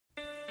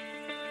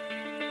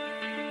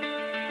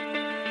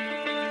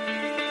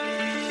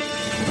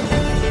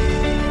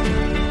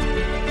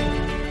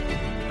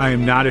I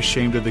am not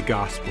ashamed of the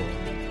gospel.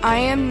 I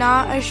am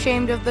not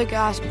ashamed of the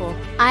gospel.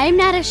 I am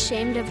not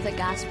ashamed of the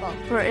gospel.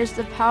 For it is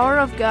the power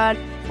of God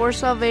for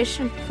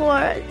salvation. For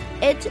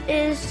it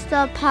is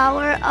the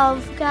power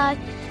of God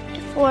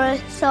for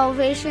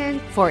salvation.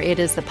 For it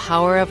is the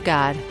power of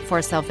God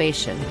for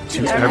salvation.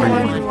 To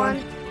everyone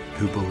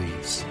who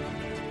believes.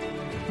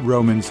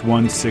 Romans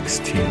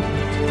 1:16.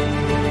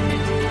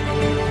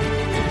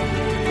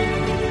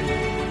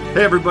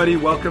 Hey everybody,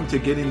 welcome to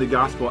Getting the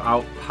Gospel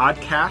Out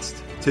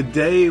podcast.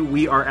 Today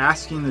we are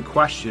asking the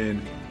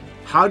question,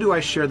 how do I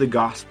share the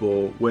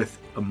gospel with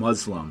a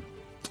Muslim?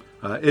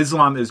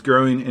 Islam is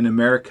growing in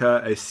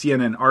America. A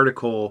CNN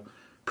article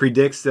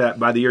predicts that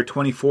by the year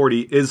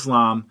 2040,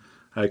 Islam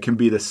can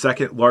be the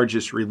second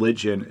largest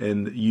religion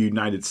in the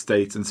United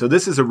States. And so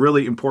this is a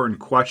really important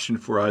question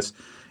for us,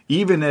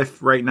 even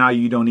if right now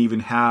you don't even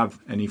have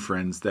any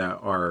friends that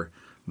are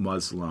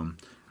Muslim.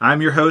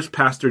 I'm your host,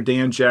 Pastor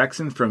Dan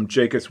Jackson from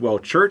Jacobs Well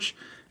Church.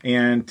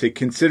 And to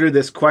consider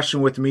this question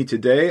with me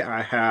today,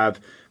 I have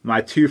my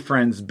two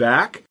friends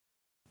back.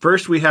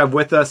 First, we have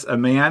with us a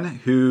man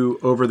who,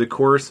 over the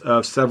course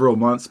of several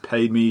months,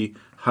 paid me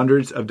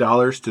hundreds of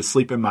dollars to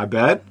sleep in my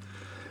bed.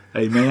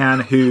 A man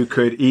who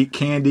could eat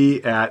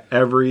candy at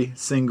every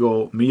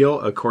single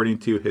meal, according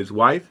to his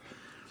wife.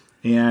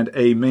 And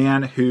a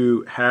man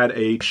who had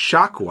a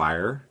shock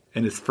wire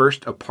in his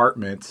first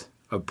apartment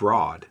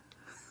abroad.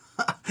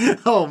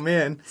 Oh,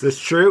 man. Is this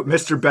true?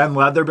 Mr. Ben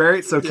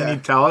Leatherberry. So can you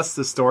tell us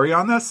the story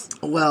on this?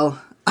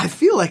 Well, I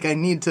feel like I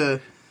need to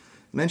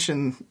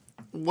mention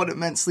what it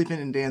meant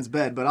sleeping in Dan's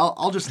bed, but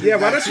I'll just leave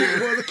that to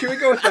you. Can we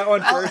go with that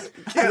one first?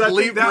 Can't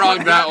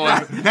leapfrog that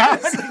one.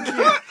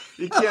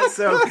 You can't.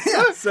 So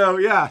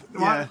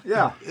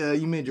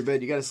You made your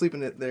bed. You got to sleep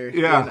in it there.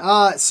 Yeah.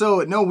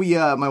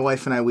 Dan. My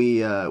wife and I,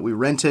 we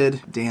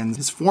rented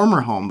his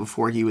former home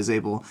before he was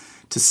able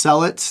to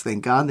sell it.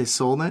 Thank God they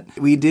sold it.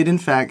 We did, in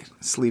fact,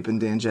 sleep in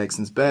Dan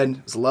Jackson's bed.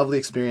 It was a lovely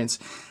experience.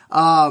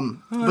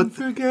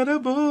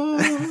 Unforgettable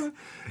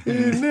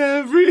in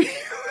every...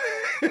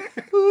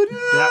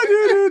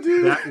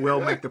 That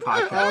will make the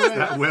podcast. Right.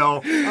 That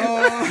will.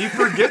 You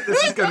forget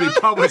this is going to be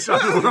published on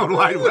the World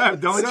Wide Web,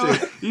 don't you?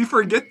 You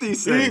forget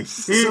these things.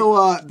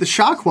 So the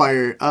shock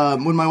wire.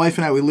 When my wife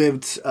and I we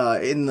lived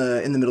in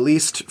the Middle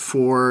East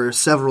for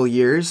several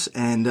years,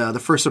 and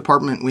the first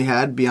apartment we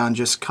had, beyond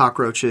just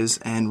cockroaches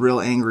and real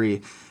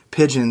angry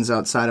pigeons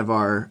outside of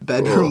our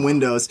bedroom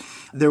windows,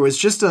 there was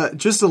just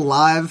a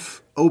live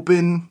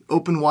open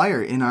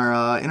wire in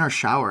our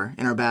shower,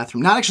 in our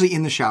bathroom. Not actually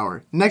in the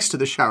shower, next to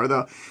the shower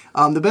though.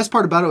 The best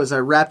part about it was I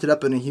wrapped it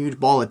up in a huge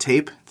ball of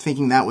tape,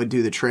 thinking that would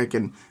do the trick.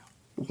 And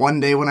one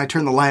day when I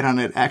turned the light on,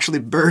 it actually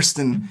burst,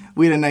 and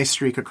we had a nice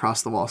streak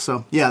across the wall.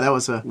 So yeah, that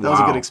was a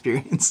good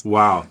experience.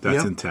 Wow,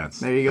 that's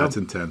intense. There you go. That's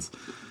intense.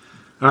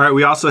 All right,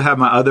 we also have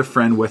my other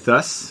friend with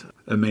us,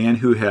 a man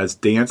who has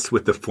danced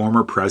with the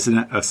former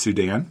president of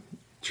Sudan.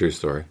 True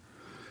story.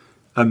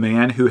 A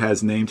man who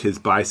has named his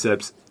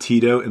biceps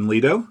Tito and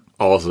Lito.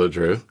 Also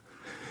true.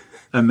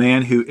 A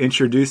man who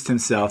introduced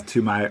himself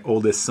to my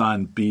oldest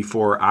son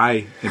before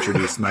I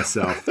introduced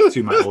myself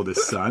to my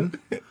oldest son,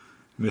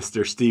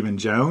 Mr. Stephen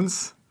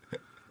Jones.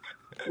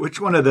 Which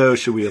one of those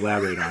should we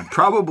elaborate on?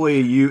 Probably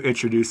you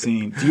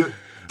introducing...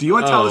 Do you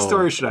want to tell the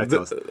story, or should I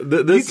tell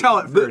it? You tell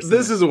it first.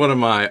 This is one of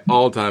my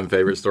all-time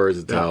favorite stories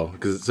to tell.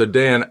 So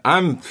Dan,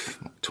 I'm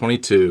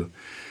 22.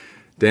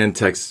 Dan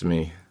texts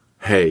me,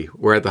 hey,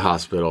 we're at the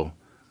hospital.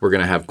 We're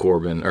going to have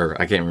Corbin, or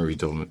I can't remember if you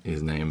told him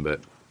his name,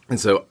 and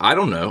so I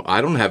don't know.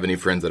 I don't have any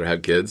friends that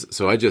have kids,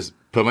 so I just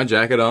put my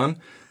jacket on,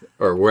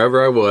 or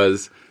wherever I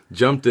was,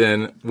 jumped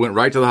in, went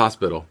right to the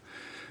hospital,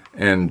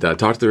 and talked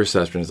to the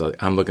receptionist.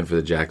 Like, I'm looking for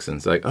the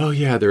Jacksons. Like, oh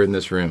yeah, they're in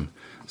this room.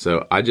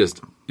 So I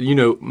just,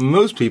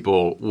 most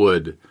people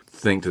would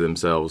think to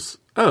themselves,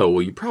 oh,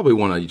 well, you probably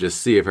want to just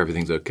see if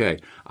everything's okay.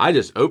 I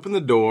just opened the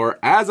door.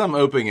 As I'm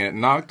opening it,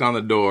 knocked on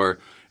the door,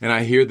 and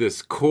I hear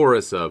this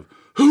chorus of,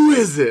 who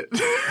is it?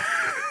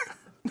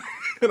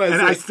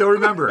 I still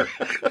remember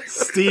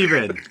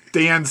Stephen,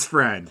 Dan's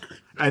friend.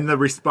 And the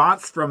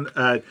response from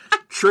a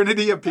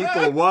trinity of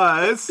people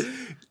was,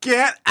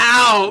 get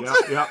out!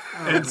 Yep.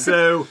 And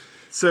so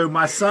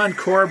my son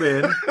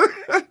Corbin,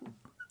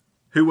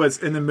 who was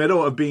in the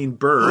middle of being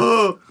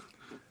birthed,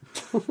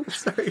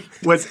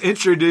 was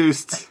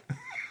introduced.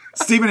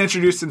 Stephen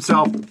introduced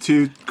himself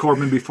to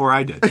Corbin before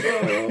I did.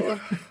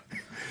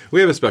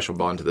 We have a special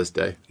bond to this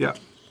day. Yeah.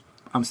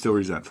 I'm still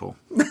resentful.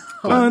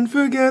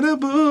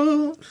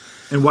 Unforgettable.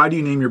 And why do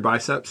you name your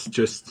biceps?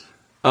 Just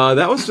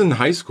that was in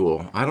high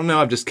school. I don't know.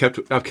 I've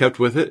kept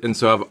with it, and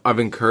so I've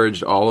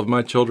encouraged all of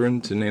my children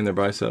to name their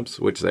biceps,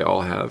 which they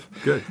all have.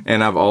 Good.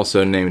 And I've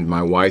also named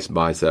my wife's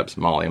biceps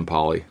Molly and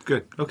Polly.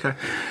 Good. Okay.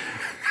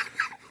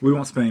 We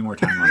won't spend any more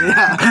time on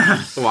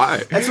that.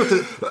 Why? That's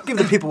give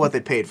the people what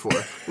they paid for.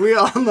 We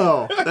all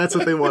know that's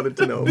what they wanted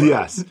to know about.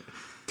 Yes.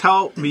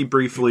 Tell me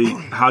briefly,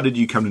 how did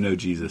you come to know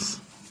Jesus?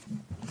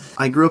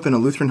 I grew up in a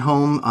Lutheran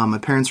home. My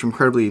parents were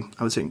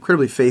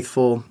incredibly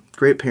faithful,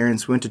 great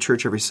parents, went to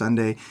church every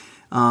Sunday.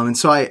 And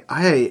so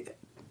I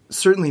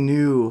certainly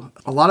knew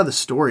a lot of the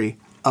story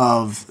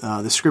of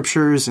the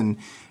scriptures and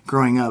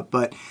growing up.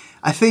 But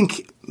I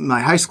think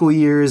my high school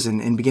years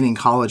and beginning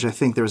college, I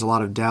think there was a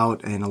lot of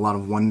doubt and a lot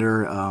of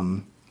wonder.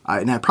 And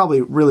I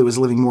probably really was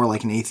living more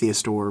like an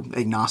atheist or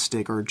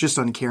agnostic or just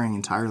uncaring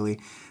entirely.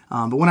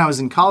 But when I was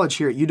in college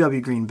here at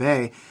UW Green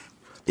Bay,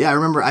 I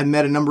remember I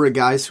met a number of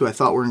guys who I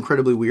thought were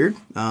incredibly weird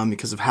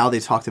because of how they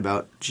talked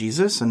about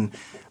Jesus. And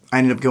I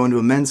ended up going to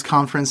a men's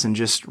conference and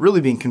just really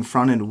being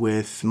confronted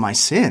with my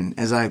sin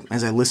as I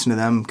listened to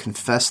them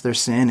confess their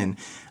sin. And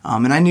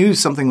I knew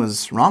something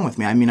was wrong with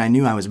me. I mean, I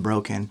knew I was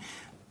broken.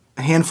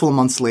 A handful of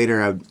months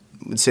later, I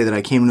would say that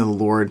I came to the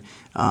Lord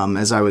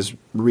as I was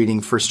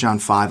reading 1 John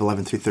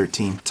 5:11 through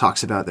 13. It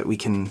talks about that we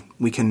can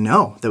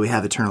know that we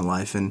have eternal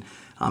life. And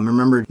I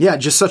remember,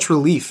 just such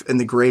relief in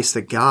the grace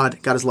that God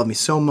has loved me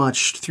so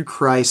much through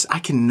Christ. I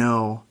can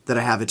know that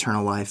I have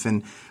eternal life.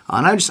 And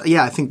I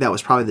think that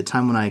was probably the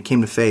time when I came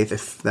to faith,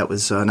 if that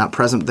was not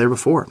present there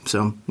before.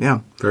 So, yeah.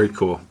 Very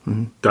cool.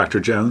 Mm-hmm. Dr.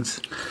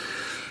 Jones?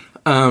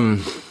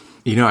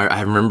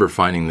 I remember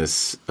finding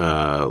this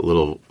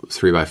little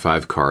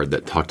 3x5 card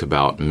that talked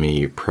about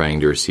me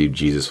praying to receive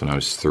Jesus when I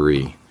was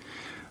 3,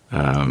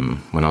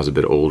 when I was a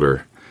bit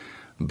older.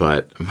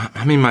 But,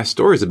 I mean, my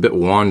story is a bit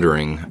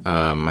wandering.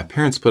 My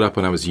parents split up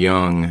when I was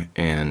young,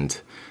 and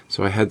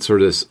so I had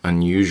sort of this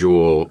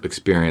unusual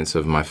experience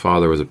of my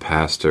father was a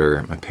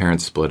pastor, my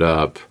parents split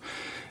up,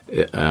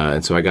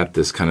 and so I got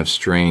this kind of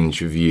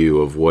strange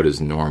view of what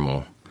is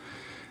normal.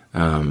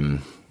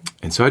 And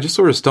so I just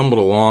sort of stumbled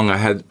along. I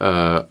had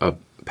a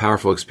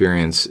powerful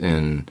experience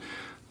in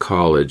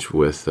college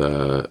with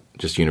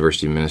just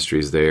university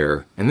ministries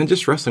there, and then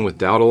just wrestling with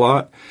doubt a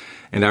lot.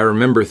 And I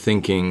remember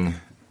thinking,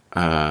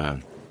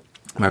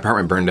 my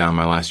apartment burned down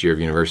my last year of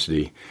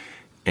university,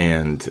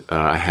 and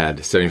I had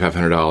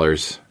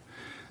 $7,500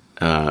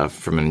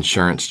 from an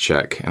insurance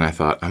check, and I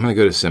thought, I'm going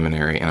to go to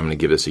seminary, and I'm going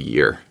to give this a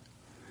year.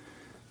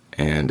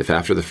 And if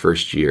after the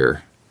first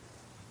year,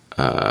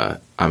 I'm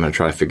going to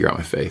try to figure out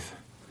my faith.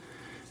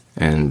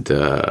 And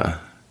so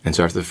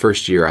after the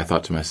first year, I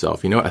thought to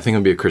myself, you know what, I think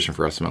I'll be a Christian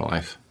for the rest of my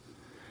life.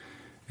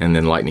 And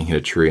then lightning hit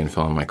a tree and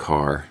fell on my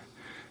car,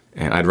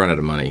 and I'd run out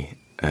of money.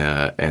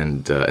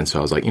 And so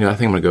I was like, I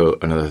think I'm going to go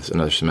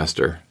another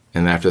semester.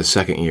 And after the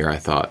second year, I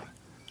thought,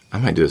 I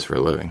might do this for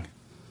a living.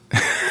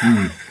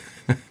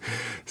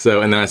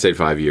 So, and then I stayed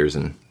 5 years,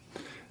 and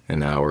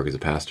now I work as a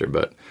pastor.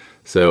 But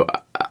so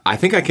I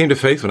think I came to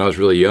faith when I was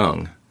really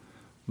young,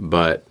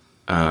 but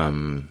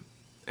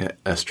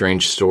a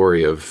strange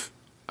story of,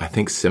 I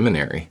think,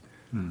 seminary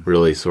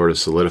really sort of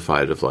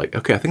solidified of like,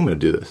 okay, I think I'm going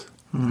to do this.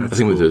 I think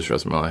I'm going to do this for the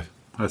rest of my life.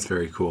 That's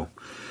very cool.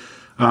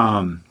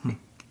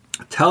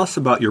 Tell us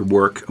about your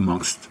work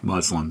amongst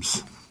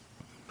Muslims.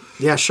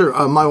 Yeah,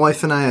 sure. My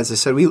wife and I, as I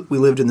said, we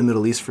lived in the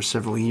Middle East for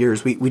several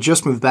years. We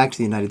just moved back to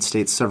the United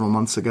States several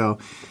months ago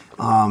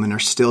and are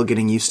still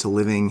getting used to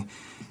living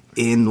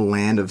in the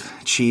land of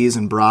cheese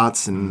and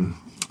brats and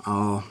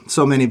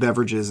so many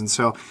beverages. And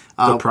so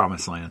the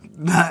promised land.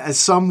 As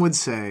some would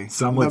say.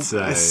 Some would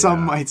say. As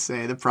some might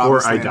say, the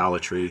promised land. Or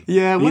idolatry.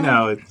 Yeah.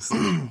 Well, it's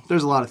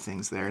there's a lot of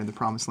things there in the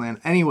promised land.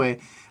 Anyway,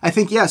 I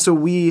think, so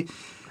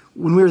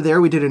when we were there,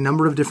 we did a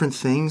number of different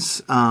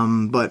things,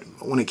 but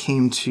when it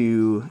came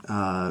to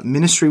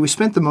ministry, we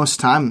spent the most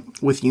time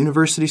with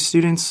university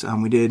students.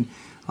 We did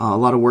a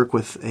lot of work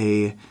with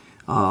a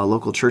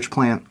local church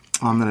plant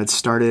that had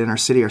started in our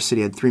city. Our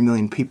city had 3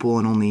 million people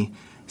and only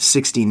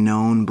 60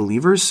 known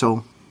believers,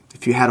 so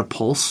if you had a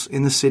pulse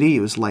in the city,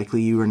 it was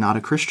likely you were not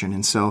a Christian.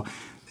 And so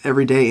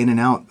every day in and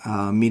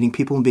out, meeting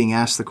people and being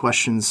asked the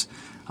questions,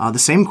 the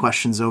same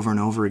questions over and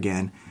over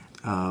again,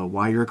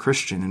 why you're a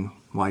Christian and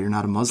why you're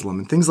not a Muslim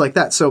and things like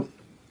that. So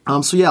a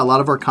lot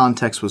of our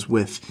context was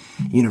with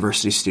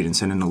university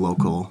students and in a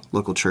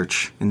local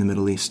church in the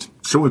Middle East.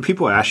 So when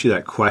people ask you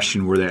that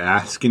question, were they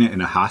asking it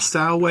in a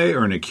hostile way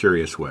or in a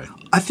curious way?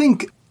 I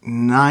think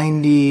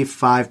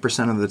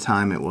 95% of the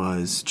time it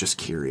was just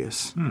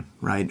curious,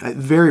 right?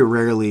 Very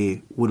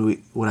rarely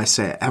would I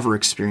say I ever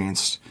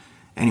experienced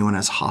anyone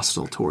as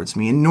hostile towards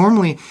me. And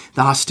normally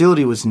the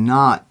hostility was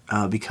not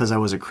because I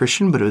was a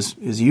Christian, but it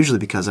was usually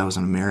because I was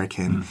an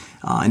American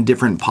and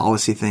different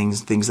policy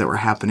things that were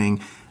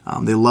happening.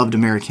 They loved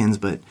Americans,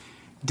 but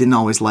didn't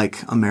always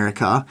like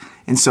America.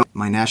 And so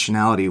my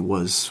nationality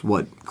was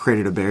what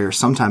created a barrier,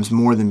 sometimes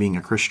more than being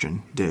a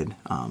Christian did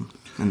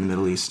in the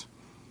Middle East.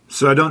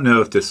 So I don't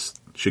know if this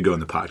should go in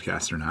the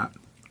podcast or not,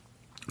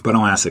 but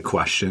I'll ask a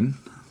question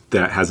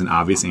that has an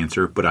obvious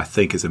answer, but I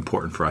think is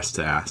important for us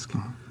to ask.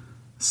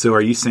 So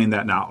are you saying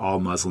that not all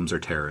Muslims are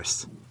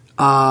terrorists?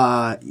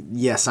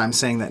 Yes, I'm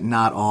saying that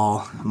not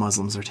all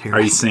Muslims are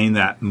terrorists. Are you saying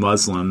that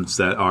Muslims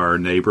that are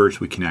neighbors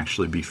we can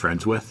actually be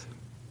friends with?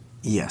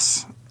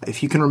 Yes.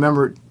 If you can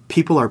remember,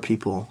 people are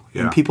people.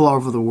 Yeah. And people all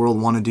over the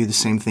world want to do the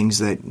same things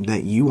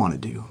that you want to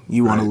do.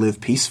 You want to live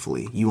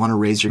peacefully. You want to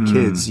raise your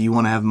kids. You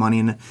want to have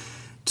money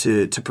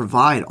to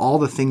provide all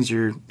the things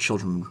your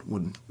children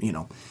would,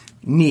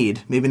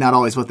 need. Maybe not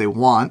always what they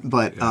want,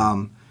 but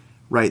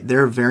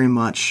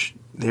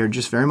they're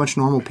just very much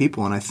normal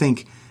people. And I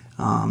think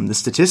the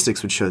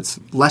statistics would show it's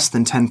less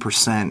than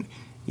 10%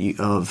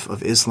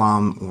 of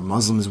Islam or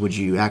Muslims would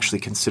you actually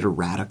consider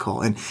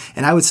radical? And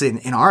I would say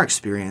in our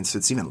experience,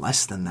 it's even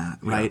less than that,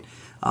 right?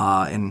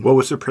 And what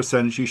was the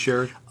percentage you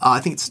shared? I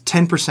think it's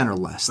 10% or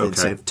less. They'd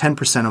say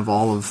 10% of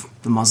all of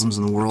the Muslims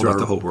in the world Throughout are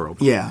the whole world.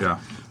 Yeah,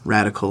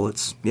 radical. It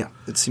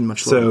seemed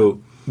much lower.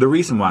 So the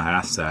reason why I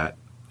asked that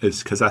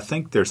is because I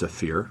think there's a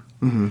fear.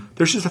 Mm-hmm.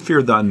 There's just a fear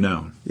of the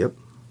unknown. Yep.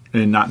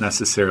 And not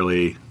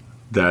necessarily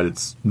that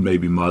it's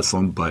maybe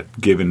Muslim, but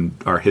given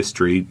our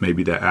history,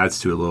 maybe that adds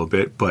to it a little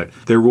bit. But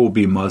there will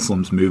be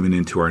Muslims moving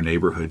into our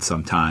neighborhood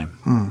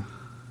sometime.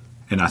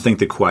 And I think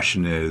the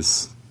question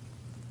is,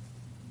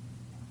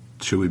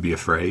 should we be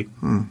afraid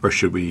or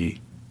should we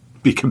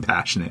be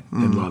compassionate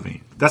and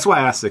loving? That's why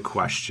I asked the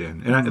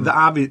question. And the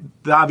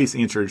obvious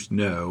answer is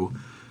no.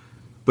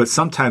 But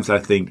sometimes I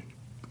think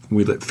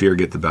we let fear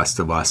get the best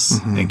of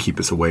us and keep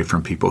us away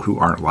from people who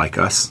aren't like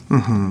us.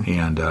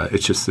 And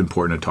it's just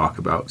important to talk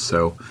about.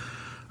 So,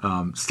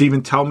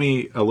 Stephen, tell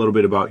me a little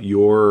bit about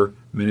your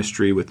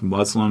ministry with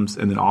Muslims,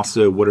 and then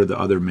also what are the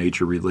other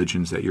major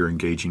religions that you're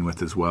engaging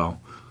with as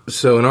well?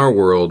 So in our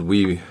world,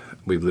 we've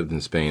lived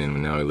in Spain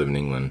and now we live in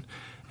England.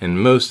 And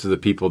most of the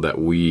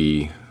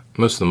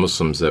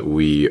Muslims that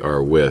we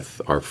are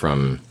with are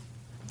from,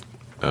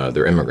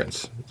 they're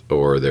immigrants,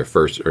 or they're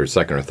first or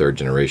second or third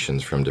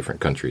generations from different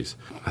countries.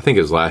 I think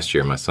it was last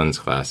year in my son's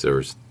class, there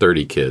was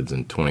 30 kids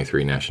and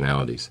 23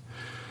 nationalities.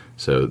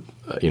 So,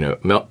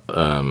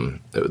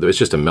 it's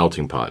just a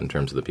melting pot in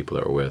terms of the people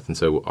that we're with. And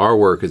so our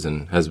work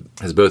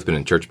has both been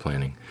in church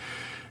planning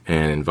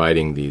and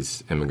inviting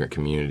these immigrant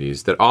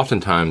communities that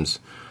oftentimes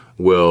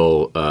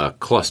will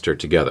cluster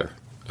together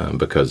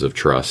because of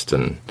trust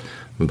and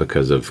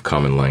because of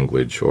common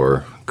language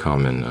or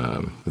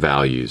common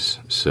values.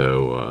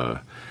 So,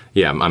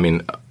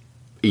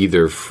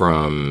 either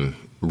from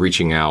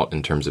reaching out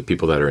in terms of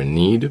people that are in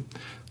need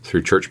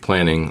through church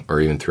planning or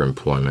even through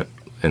employment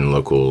in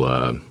local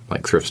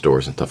like thrift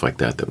stores and stuff like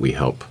that we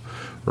help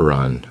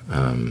run.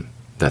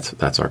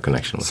 That's our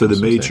connection with So the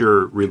Muslims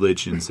major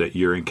religions that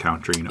you're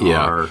encountering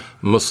are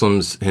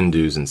Muslims,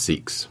 Hindus, and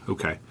Sikhs.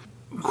 Okay.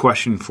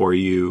 Question for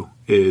you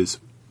is,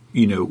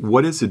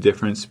 what is the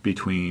difference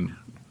between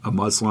a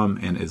Muslim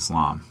and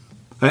Islam?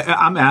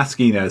 I'm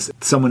asking as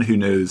someone who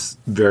knows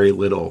very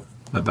little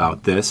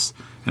about this,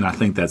 and I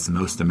think that's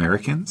most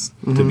Americans,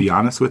 to be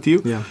honest with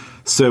you. Yeah.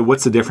 So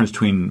what's the difference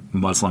between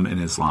Muslim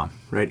and Islam?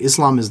 Right.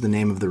 Islam is the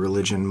name of the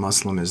religion.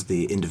 Muslim is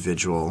the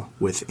individual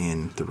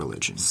within the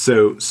religion.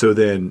 So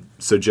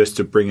just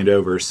to bring it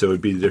over, so it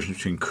would be the difference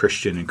between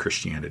Christian and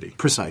Christianity.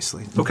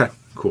 Precisely. Okay,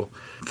 cool.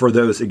 For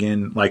those,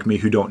 again, like me,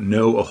 who don't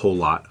know a whole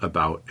lot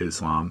about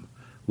Islam,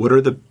 what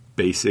are the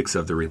basics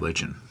of the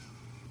religion?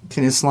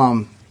 In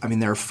Islam,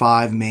 there are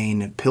 5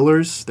 main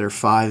pillars. There are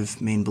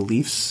 5 main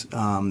beliefs.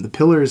 The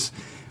pillars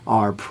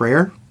are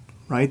prayer,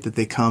 right? That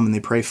they come and they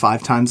pray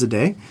 5 times a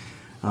day,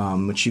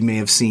 which you may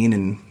have seen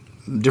in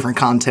different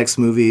contexts,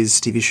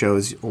 movies, TV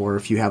shows, or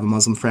if you have a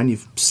Muslim friend,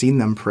 you've seen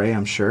them pray,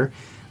 I'm sure.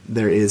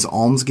 There is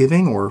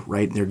almsgiving,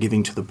 they're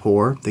giving to the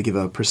poor. They give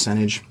a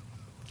percentage.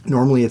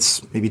 Normally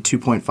it's maybe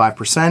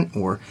 2.5%,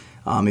 or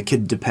it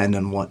could depend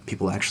on what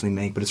people actually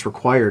make, but it's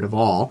required of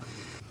all.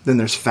 Then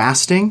there's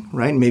fasting,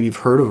 right? Maybe you've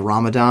heard of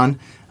Ramadan,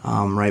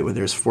 right, where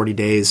there's 40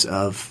 days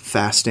of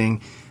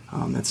fasting.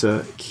 That's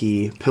a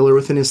key pillar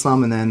within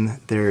Islam. And then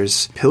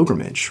there's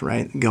pilgrimage,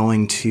 right?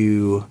 Going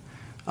to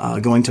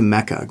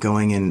Mecca,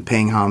 going and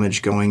paying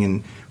homage, going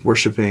and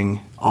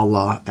worshiping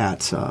Allah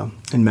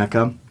in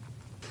Mecca.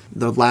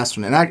 The last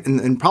one,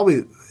 and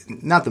probably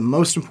not the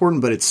most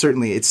important, but it's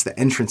the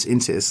entrance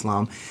into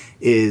Islam.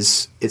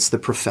 It's the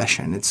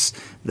profession. It's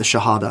the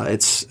shahada.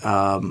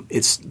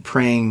 It's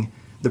praying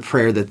the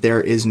prayer that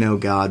there is no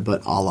God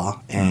but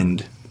Allah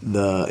and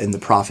the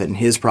prophet, and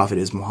his prophet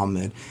is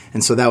Muhammad.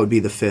 And so that would be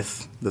the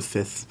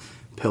fifth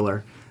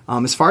pillar.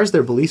 As far as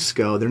their beliefs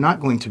go, they're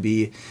not going to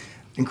be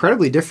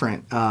incredibly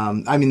different.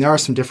 There are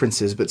some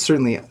differences, but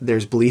certainly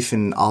there's belief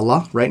in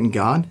Allah, right, in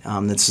God.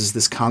 This is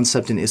this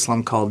concept in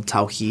Islam called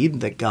Tawheed,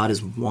 that God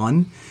is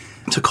one.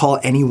 To call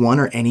anyone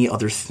or any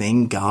other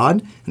thing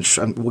God,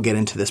 and we'll get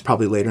into this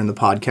probably later in the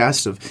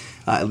podcast, of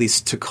at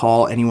least to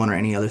call anyone or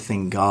any other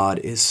thing God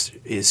is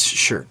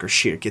shirk or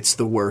shirk. It's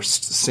the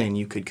worst sin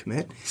you could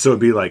commit. So it'd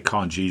be like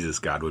calling Jesus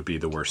God would be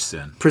the worst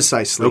sin.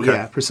 Precisely, okay.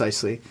 Yeah,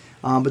 precisely.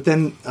 But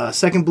then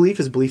second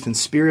belief is belief in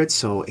spirits,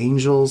 so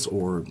angels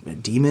or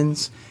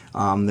demons.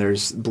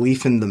 There's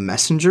belief in the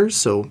messengers,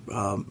 so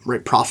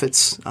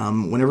prophets.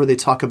 Whenever they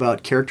talk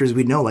about characters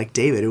we know, like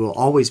David, it will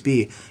always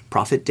be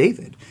Prophet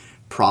David.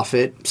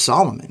 Prophet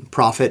Solomon,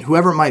 prophet,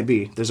 whoever it might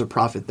be, there's a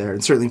prophet there,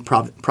 and certainly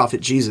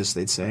prophet Jesus,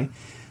 they'd say.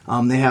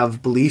 They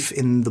have belief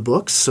in the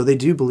books, so they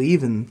do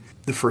believe in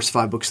the first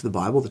 5 books of the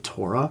Bible, the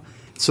Torah.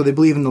 So they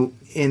believe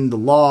in the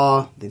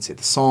law, they'd say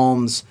the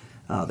Psalms,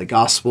 the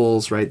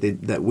Gospels, right,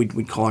 that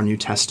we'd call our New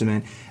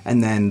Testament,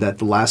 and then that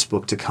the last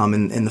book to come,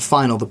 and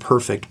the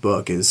perfect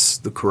book is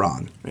the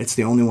Quran. It's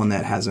the only one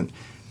that hasn't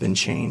been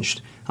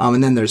changed.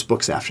 And then there's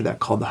books after that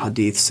called the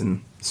Hadiths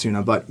and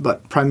Sunnah,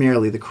 but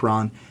primarily the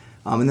Quran.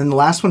 And then the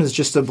last one is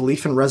just a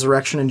belief in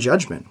resurrection and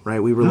judgment, right?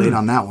 We relate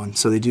on that one.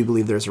 So they do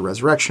believe there's a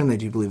resurrection. They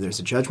do believe there's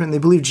a judgment. They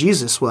believe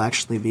Jesus will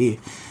actually be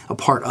a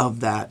part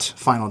of that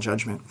final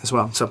judgment as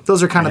well. So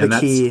those are kind of the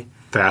key.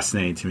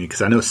 Fascinating to me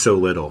because I know so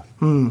little.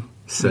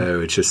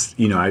 So it's just,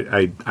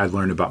 I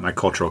learned about my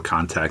cultural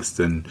context,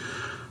 and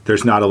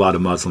there's not a lot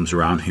of Muslims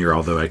around here,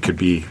 although I could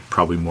be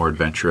probably more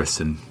adventurous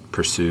and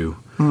pursue.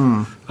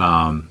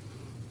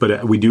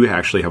 But we do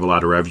actually have a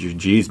lot of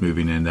refugees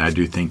moving in that I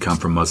do think come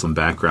from Muslim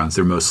backgrounds.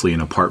 They're mostly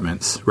in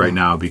apartments right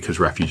now because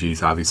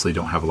refugees obviously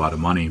don't have a lot of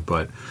money.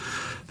 But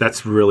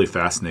that's really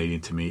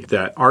fascinating to me.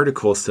 That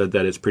article said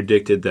that it's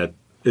predicted that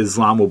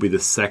Islam will be the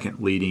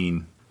second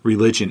leading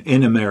religion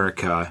in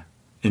America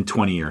in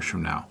 20 years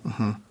from now.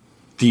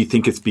 Do you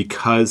think it's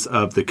because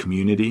of the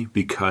community,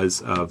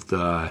 because of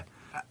the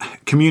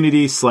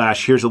community /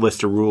 here's a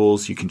list of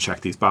rules, you can check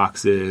these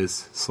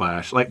boxes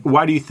 /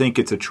 why do you think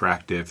it's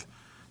attractive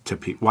to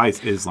people? Why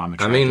is Islam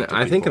attractive to people?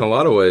 I think in a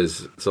lot of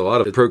ways it's a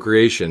lot of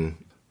procreation.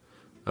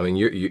 I mean,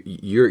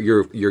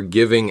 you're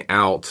giving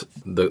out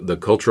the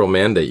cultural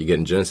mandate you get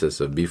in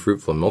Genesis of be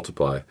fruitful and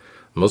multiply.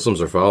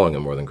 Muslims are following it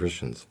more than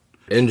Christians.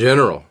 In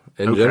general,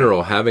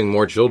 having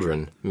more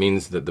children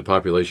means that the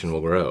population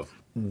will grow.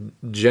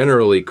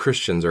 Generally,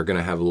 Christians are going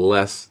to have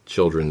less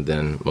children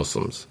than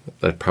Muslims.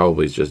 That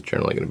probably is just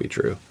generally going to be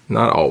true.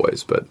 Not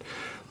always, but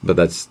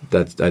that's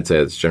I'd say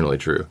it's generally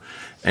true.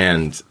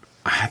 And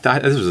I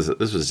thought this was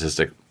a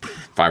statistic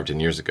 5 or 10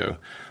 years ago,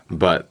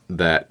 but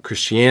that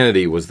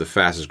Christianity was the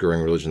fastest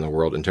growing religion in the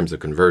world in terms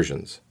of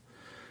conversions,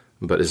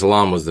 but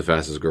Islam was the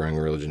fastest growing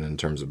religion in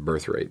terms of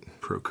birth rate,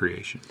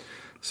 procreation.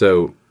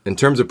 So, in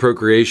terms of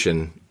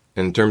procreation,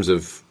 in terms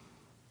of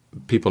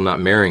people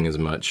not marrying as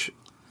much,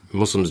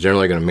 Muslims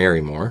generally are going to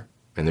marry more,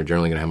 and they're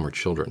generally going to have more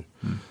children.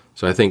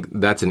 So I think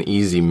that's an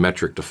easy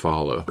metric to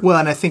follow. Well,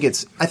 and I think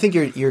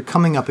you're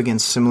coming up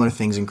against similar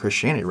things in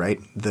Christianity, right?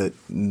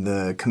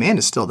 The command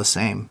is still the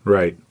same,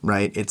 right?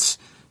 It's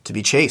to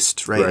be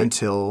chaste, right?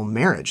 Until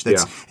marriage.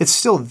 It's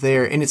still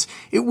there, and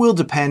it will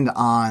depend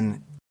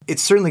on.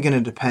 It's certainly going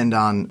to depend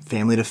on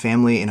family to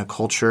family in a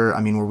culture. I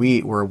mean,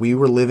 where we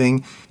were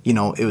living, it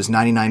was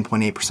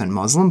 99.8%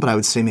 Muslim, but I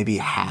would say maybe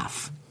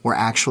half were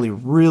actually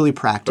really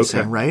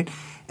practicing, right?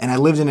 And I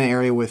lived in an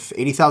area with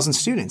 80,000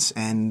 students,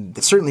 and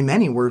certainly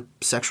many were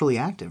sexually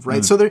active,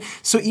 right?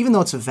 So even though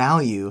it's a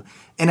value,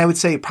 and I would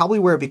say probably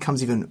where it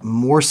becomes even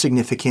more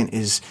significant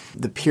is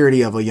the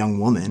purity of a young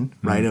woman,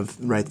 right?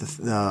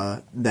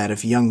 That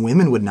if young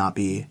women would not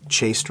be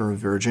chaste or a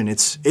virgin,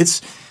 it's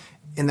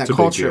in that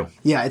culture.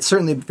 Yeah, it's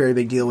certainly a very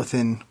big deal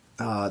within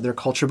their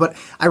culture. But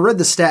I read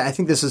the stat. I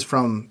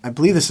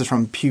believe this is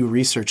from Pew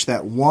Research,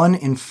 that 1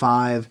 in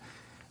 5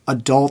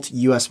 adult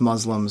U.S.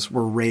 Muslims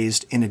were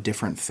raised in a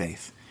different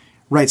faith.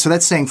 Right, so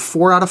that's saying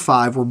 4 out of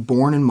 5 were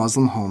born in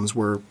Muslim homes,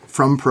 were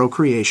from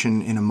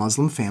procreation in a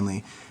Muslim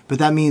family, but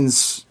that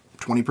means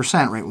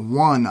 20%, right?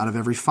 1 out of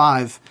every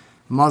 5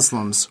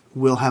 Muslims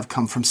will have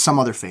come from some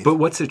other faith. But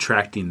what's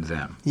attracting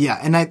them? Yeah,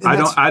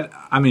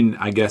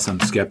 I guess I'm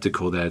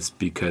skeptical that it's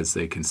because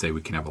they can say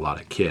we can have a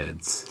lot of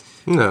kids.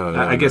 No,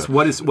 I guess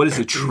what is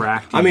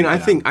attracting? I mean,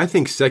 them? I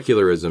think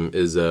secularism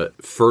is a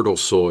fertile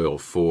soil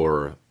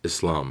for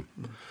Islam,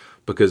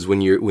 because when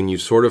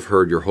you've sort of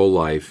heard your whole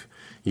life,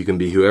 you can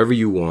be whoever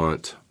you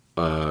want.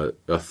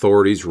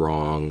 Authority's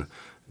wrong.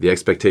 The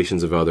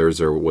expectations of others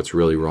are what's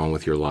really wrong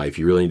with your life.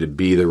 You really need to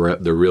be the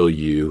real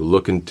you.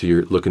 Look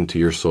into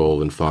your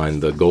soul and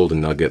find the golden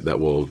nugget that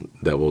will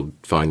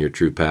find your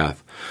true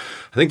path.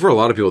 I think for a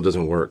lot of people it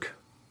doesn't work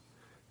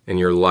in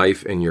your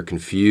life, and you're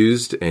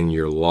confused and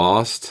you're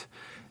lost.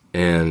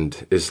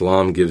 And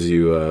Islam gives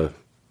you a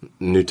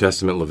New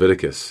Testament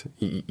Leviticus.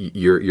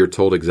 You're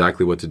told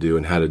exactly what to do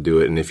and how to do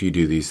it, and if you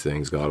do these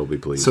things, God will be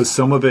pleased. So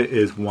some of it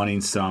is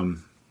wanting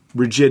some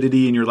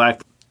rigidity in your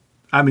life.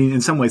 I mean, in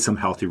some ways, some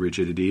healthy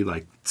rigidity.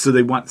 So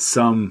they want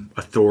some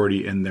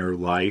authority in their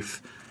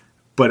life,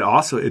 but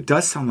also it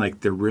does sound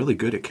like they're really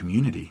good at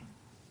community.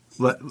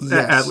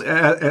 Yes.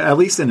 At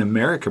least in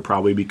America,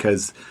 probably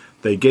because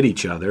they get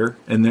each other,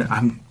 and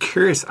I'm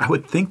curious. I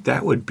would think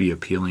that would be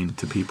appealing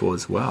to people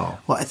as well.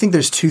 Well, I think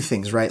there's two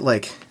things, right?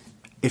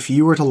 If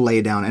you were to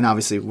lay down, and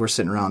obviously we're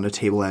sitting around a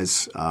table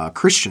as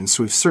Christians,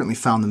 so we've certainly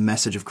found the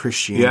message of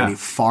Christianity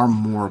far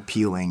more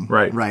appealing,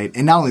 right?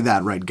 And not only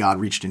that, right? God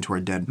reached into our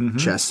dead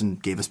chests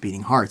and gave us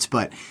beating hearts,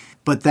 but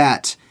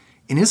that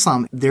in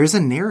Islam there's a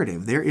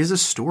narrative, there is a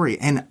story,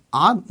 and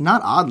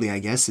not oddly, I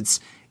guess it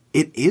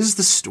is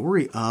the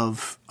story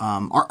of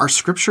our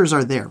scriptures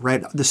are there,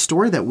 right? The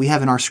story that we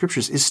have in our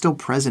scriptures is still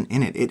present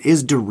in it. It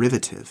is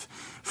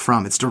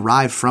it's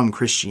derived from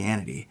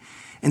Christianity,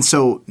 and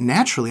so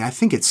naturally, I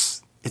think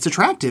it's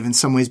attractive in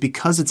some ways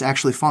because it's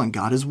actually following.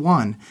 God is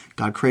one.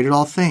 God created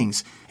all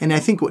things. And I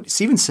think what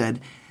Stephen said,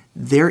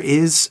 their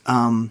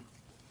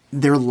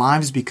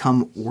lives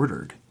become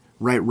ordered,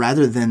 right?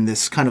 Rather than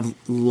this kind of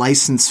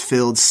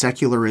license-filled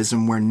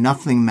secularism where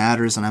nothing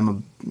matters and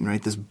I'm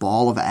this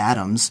ball of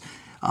atoms.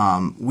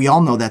 We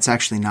all know that's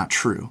actually not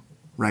true,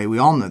 right?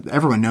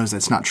 Everyone knows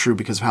that's not true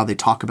because of how they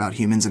talk about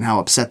humans and how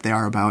upset they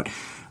are about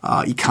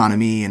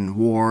economy and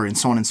war and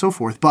so on and so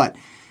forth. But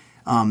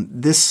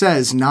this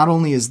says not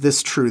only is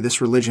this true,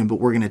 this religion, but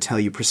we're going to tell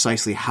you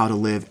precisely how to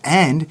live.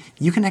 And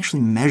you can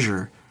actually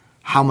measure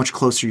how much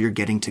closer you're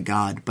getting to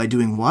God by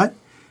doing what?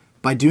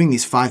 By doing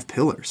these 5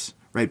 pillars,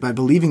 right? By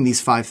believing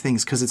these 5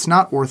 things, because it's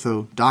not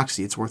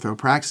orthodoxy, it's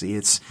orthopraxy.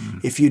 It's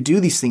if you do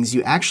these things,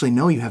 you actually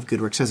know you have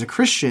good works. As a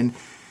Christian,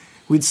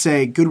 we'd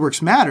say good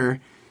works matter,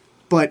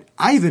 but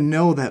I even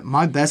know that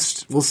my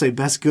best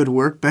good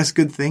work, best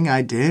good thing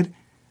I did,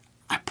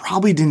 I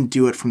probably didn't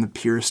do it from the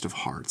purest of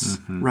hearts,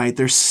 right?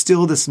 There's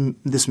still this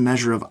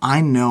measure of, I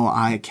know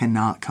I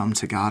cannot come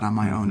to God on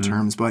my own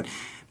terms, but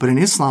in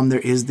Islam, there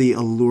is the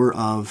allure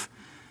of,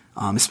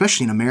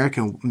 especially in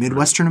America,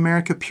 Midwestern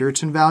America,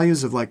 Puritan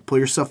values of like, pull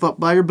yourself up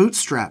by your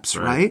bootstraps,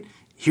 right?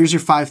 Here's your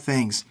 5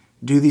 things.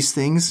 Do these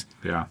things,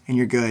 and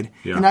you're good.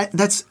 Yeah. And I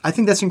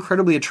think that's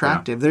incredibly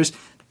attractive. There's,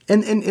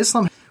 in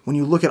Islam, when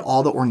you look at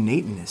all the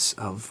ornateness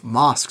of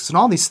mosques and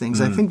all these things,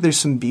 I think there's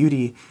some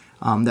beauty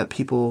that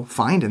people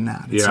find in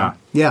that.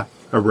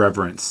 A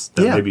reverence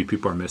that maybe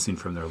people are missing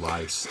from their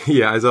lives.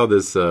 Yeah, I saw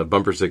this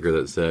bumper sticker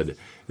that said,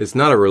 it's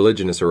not a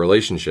religion, it's a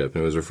relationship.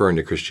 And it was referring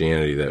to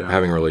Christianity, that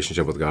having a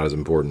relationship with God is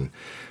important.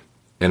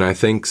 And I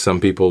think some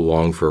people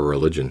long for a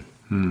religion.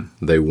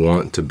 They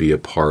want to be a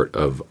part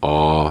of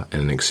awe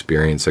and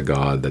experience a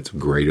God that's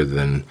greater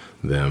than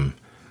them.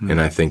 And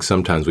I think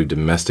sometimes we've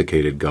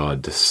domesticated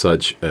God to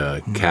such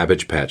a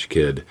Cabbage Patch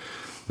Kid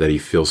that he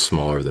feels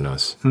smaller than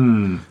us.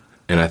 And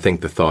I think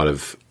the thought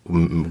of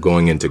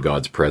going into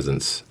God's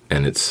presence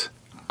and it's,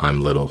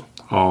 I'm little,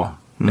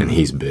 and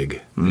he's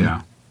big.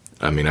 Yeah.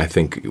 I mean, I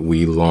think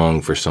we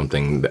long for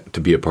something to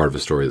be a part of a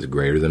story that's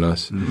greater than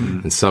us.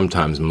 And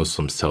sometimes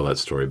Muslims tell that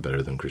story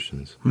better than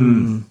Christians.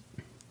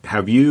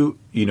 Have you,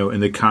 in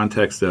the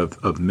context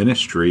of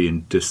ministry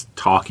and just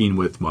talking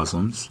with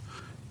Muslims,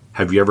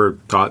 have you ever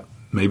thought,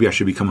 maybe I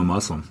should become a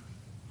Muslim?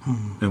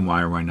 And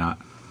why or why not?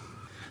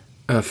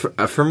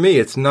 For me,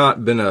 it's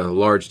not been a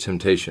large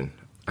temptation.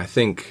 I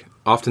think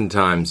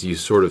oftentimes you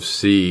sort of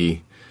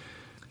see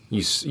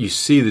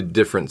the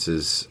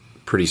differences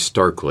pretty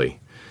starkly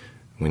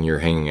when you're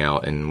hanging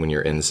out and when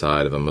you're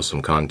inside of a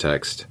Muslim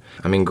context.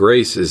 I mean,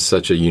 grace is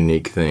such a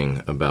unique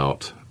thing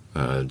about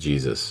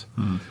Jesus,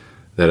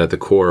 that at the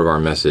core of our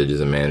message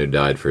is a man who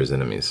died for his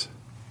enemies,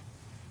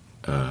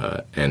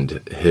 and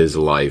his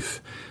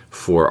life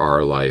for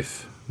our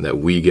life, that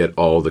we get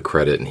all the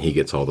credit and he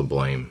gets all the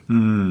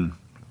blame.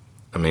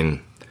 I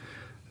mean,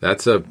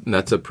 that's a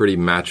pretty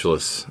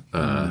matchless.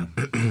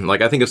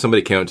 Like, I think if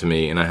somebody came up to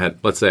me and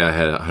let's say I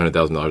had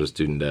 $100,000 of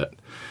student debt, and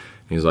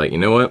he's like, you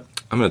know what?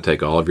 I'm going to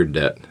take all of your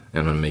debt and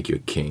I'm going to make you a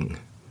king.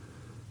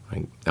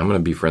 Like, I'm going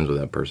to be friends with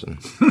that person.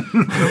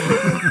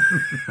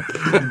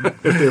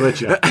 If they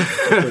let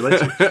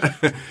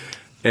you.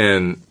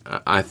 And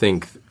I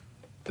think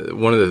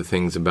one of the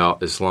things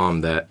about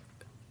Islam that,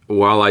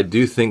 while I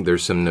do think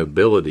there's some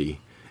nobility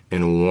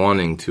in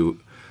wanting to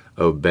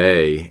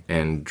obey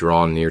and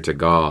draw near to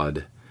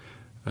God,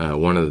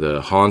 one of the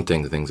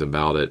haunting things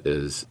about it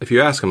is, if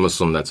you ask a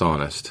Muslim that's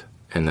honest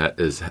and that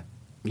is,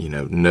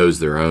 knows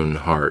their own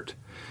heart,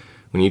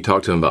 when you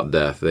talk to them about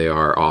death, they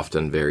are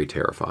often very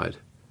terrified.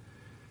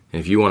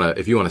 And if you want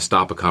to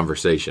stop a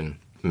conversation,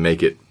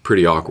 make it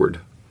pretty awkward,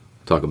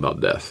 talk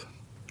about death,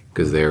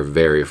 because they are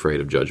very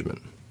afraid of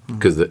judgment.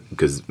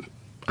 Because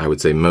I would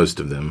say most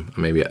of them,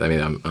 maybe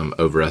I'm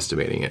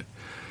overestimating it,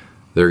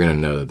 they're going to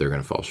know that they're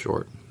going to fall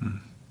short.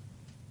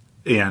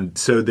 And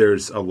so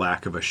there's a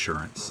lack of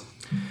assurance.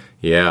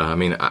 Yeah, I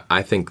mean,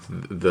 I think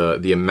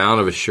the amount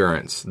of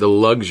assurance, the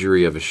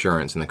luxury of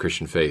assurance in the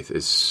Christian faith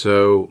is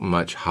so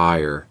much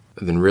higher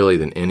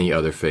than any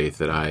other faith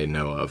that I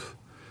know of.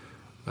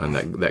 And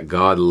that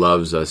God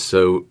loves us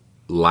so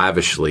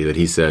lavishly that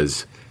he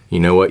says,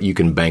 you know what, you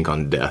can bank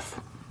on death.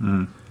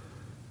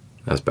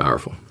 That's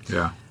powerful.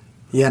 Yeah.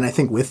 Yeah, and I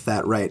think with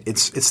that, right,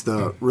 it's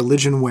the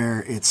religion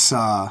where it's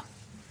not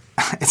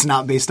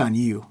based on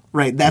you,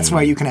 right? That's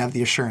why you can have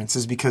the assurance,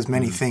 is because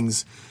many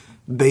things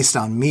based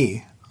on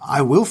me,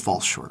 I will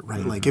fall short,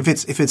 right? Like if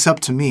it's up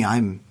to me,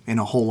 I'm in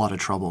a whole lot of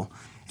trouble.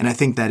 And I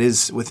think that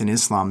is within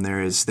Islam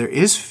there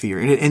is fear,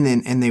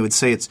 and they would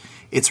say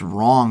it's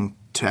wrong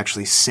to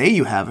actually say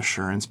you have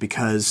assurance,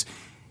 because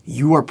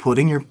you are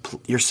putting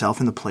yourself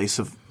in the place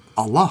of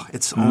Allah.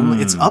 It's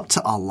up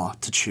to Allah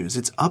to choose.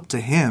 It's up to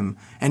Him,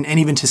 and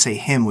even to say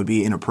Him would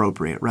be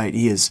inappropriate, right?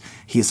 He is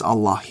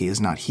Allah. He is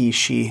not he,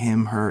 she,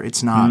 him, her.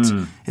 It's not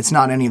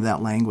any of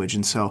that language.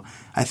 And so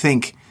I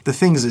think the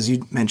things, as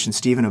you mentioned,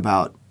 Stephen,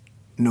 about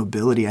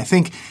nobility, I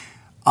think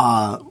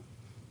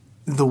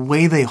the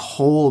way they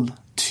hold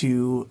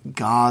to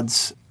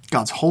God's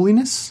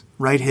holiness,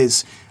 right?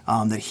 His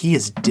that he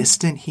is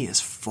distant, he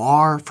is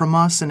far from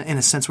us, in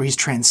a sense where he's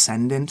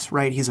transcendent,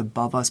 right? He's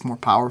above us, more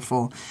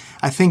powerful.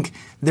 I think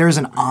there's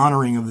an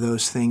honoring of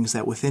those things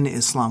that within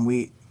Islam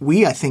we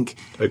I think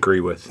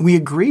agree with.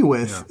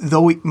 Yeah.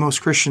 Though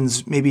most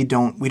Christians maybe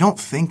don't. We don't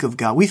think of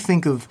God. We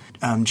think of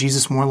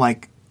Jesus more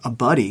like a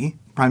buddy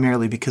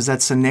primarily because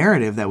that's a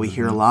narrative that we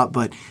hear a lot,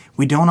 but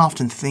we don't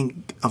often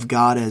think of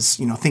God as,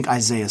 think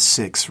Isaiah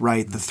 6,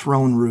 right? The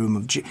throne room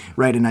of,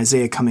 right? And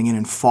Isaiah coming in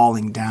and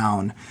falling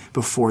down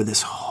before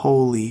this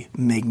holy,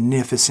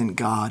 magnificent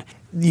God.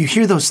 You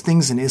hear those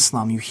things in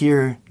Islam.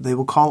 They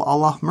will call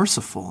Allah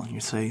merciful. And you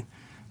say,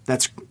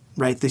 that's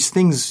right. These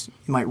things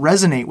might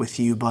resonate with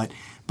you, but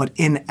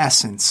in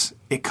essence,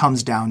 it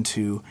comes down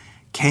to,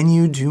 can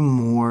you do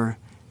more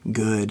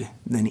good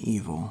than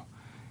evil?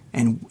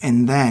 And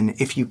then,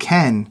 if you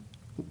can,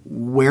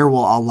 where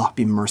will Allah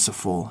be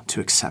merciful to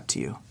accept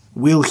you?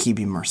 Will He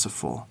be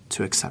merciful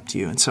to accept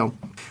you? And so,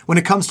 when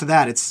it comes to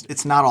that,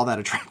 it's not all that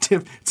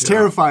attractive. It's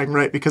terrifying,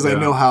 right? Because I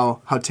know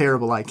how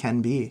terrible I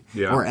can be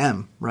or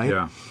am, right?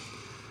 Yeah.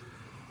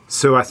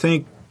 So I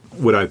think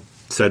what I've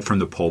said from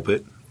the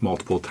pulpit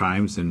multiple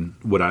times, and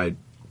what I,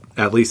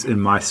 at least in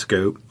my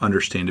scope,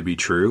 understand to be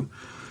true,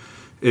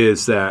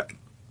 is that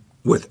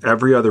with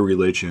every other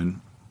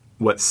religion,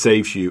 what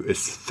saves you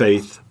is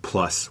faith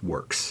plus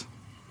works.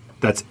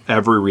 That's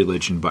every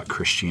religion but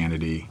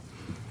Christianity.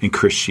 And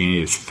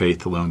Christianity is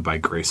faith alone by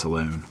grace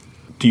alone.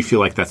 Do you feel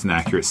like that's an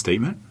accurate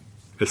statement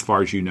as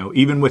far as you know?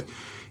 Even with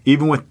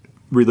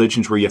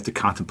religions where you have to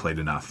contemplate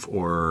enough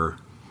or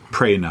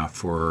pray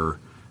enough or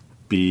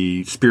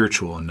be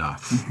spiritual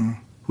enough.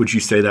 Would you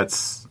say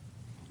that's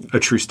a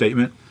true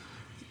statement?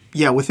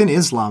 Yeah, within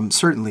Islam,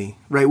 certainly.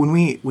 Right?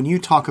 When you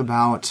talk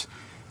about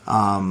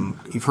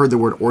you've heard the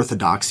word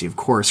orthodoxy, of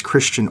course,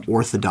 Christian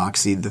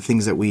orthodoxy, the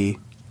things that we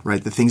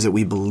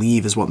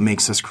believe is what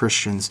makes us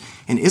Christians.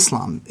 In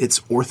Islam,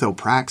 it's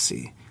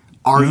orthopraxy.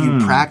 Are you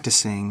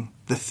practicing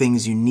the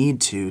things you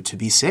need to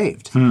be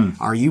saved?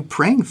 Are you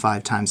praying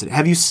 5 times a day?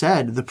 Have you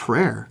said the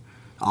prayer,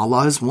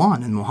 Allah is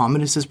one and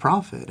Muhammad is his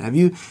prophet? Have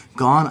you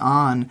gone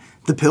on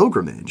the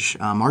pilgrimage?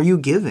 Are you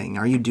giving?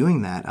 Are you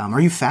doing that? Are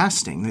you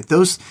fasting?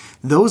 Those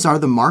are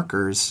the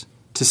markers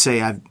to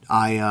say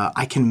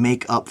I can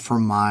make up for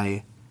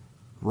my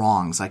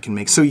wrongs. I can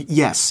make. So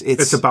yes,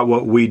 it's about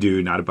what we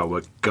do, not about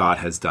what God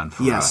has done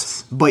for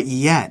us. But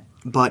yet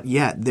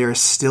there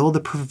is still the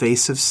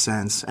pervasive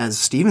sense, as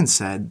Stephen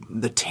said,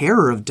 the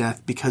terror of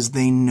death, because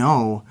they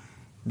know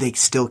they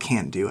still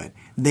can't do it.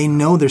 They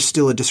know there's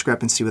still a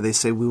discrepancy where they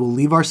say we will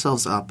leave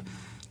ourselves up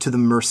to the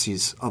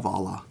mercies of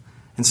Allah,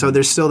 and so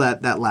there's still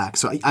that lack.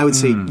 So I would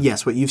say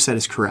yes, what you've said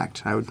is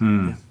correct. I would.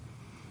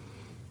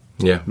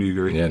 Yeah, you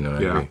agree? Yeah, no,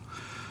 I agree.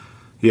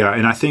 Yeah,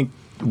 and I think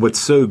what's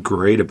so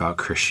great about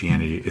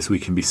Christianity is we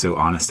can be so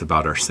honest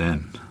about our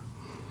sin.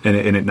 And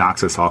it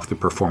knocks us off the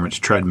performance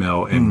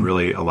treadmill and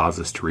really allows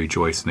us to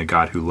rejoice in a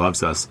God who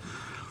loves us.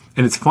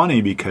 And it's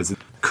funny because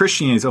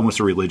Christianity is almost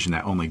a religion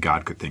that only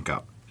God could think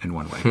up in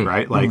one way,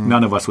 right? Like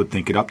none of us would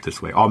think it up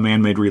this way. All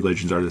man-made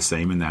religions are the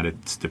same in that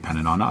it's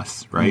dependent on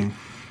us, right?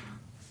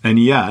 And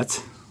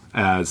yet,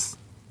 as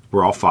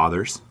we're all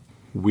fathers,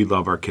 we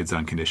love our kids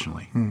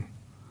unconditionally.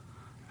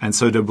 And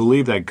so to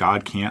believe that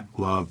God can't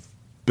love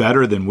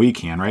better than we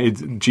can,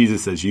 right?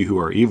 Jesus says, you who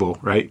are evil,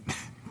 right,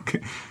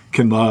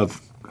 can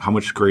love. How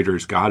much greater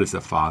is God as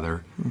a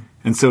father?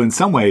 And so in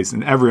some ways,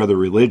 in every other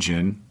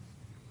religion,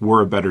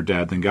 we're a better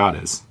dad than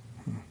God is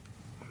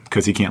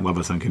because he can't love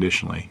us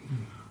unconditionally.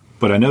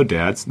 But I know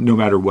dads, no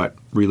matter what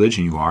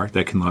religion you are,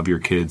 that can love your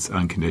kids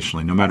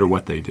unconditionally, no matter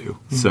what they do.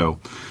 So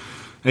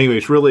anyway,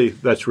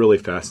 that's really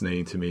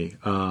fascinating to me.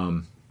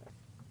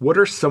 What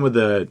are some of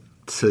the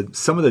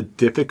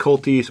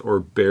difficulties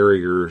or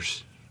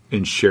barriers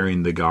in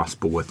sharing the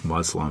gospel with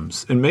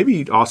Muslims? And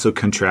maybe also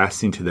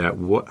contrasting to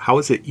that, how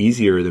is it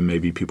easier than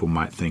maybe people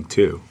might think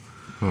too?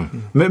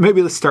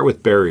 Maybe let's start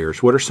with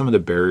barriers. What are some of the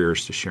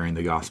barriers to sharing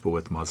the gospel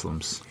with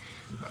Muslims?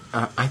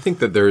 I think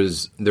that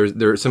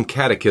there are some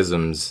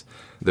catechisms.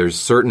 There's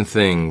certain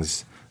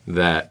things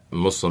that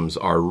Muslims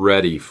are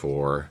ready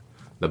for.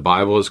 The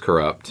Bible is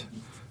corrupt.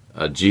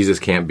 Jesus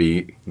can't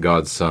be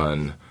God's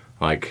son.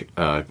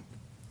 There's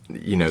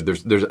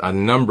a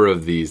number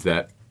of these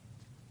that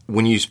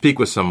when you speak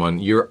with someone,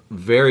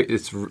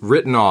 it's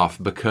written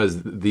off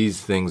because these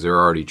things are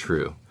already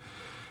true.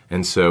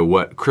 And so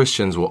what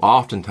Christians will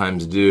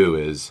oftentimes do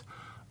is,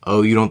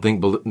 oh, you don't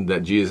think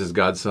that Jesus is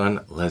God's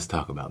son? Let's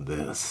talk about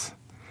this.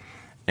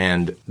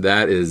 And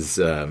that is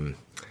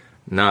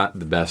not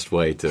the best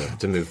way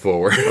to move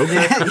forward.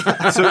 Okay.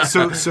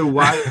 So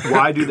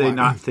why do they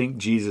not think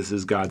Jesus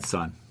is God's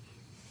son?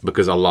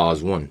 Because Allah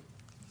is one.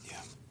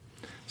 Yeah.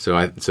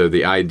 So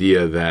the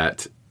idea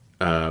that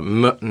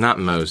not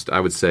most, I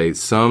would say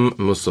some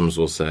Muslims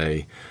will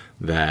say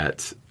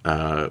that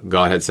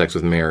God had sex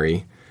with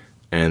Mary,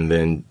 and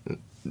then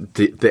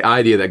the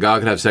idea that God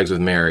could have sex with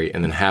Mary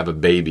and then have a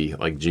baby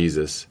like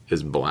Jesus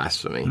is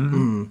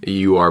blasphemy.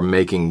 You are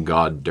making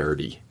God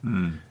dirty.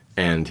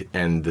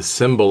 And the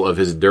symbol of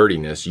his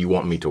dirtiness you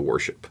want me to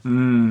worship.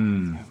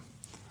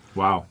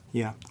 Wow.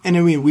 Yeah. And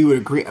I mean, we would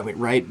agree,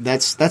 right?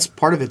 That's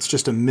part of it's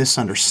just a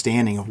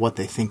misunderstanding of what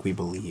they think we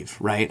believe,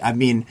 right? I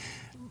mean,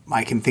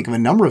 I can think of a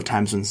number of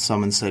times when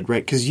someone said,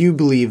 right, because you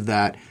believe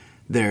that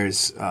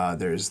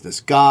there's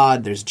this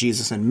God, there's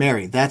Jesus and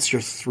Mary. That's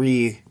your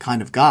three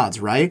kind of gods,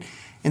 right?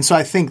 And so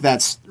I think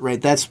that's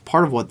right. That's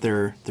part of what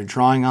they're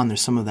drawing on.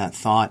 There's some of that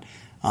thought.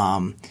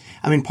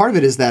 Part of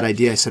it is that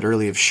idea I said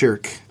earlier of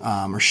shirk,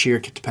 or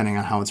shirk, depending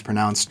on how it's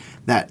pronounced,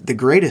 that the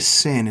greatest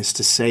sin is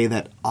to say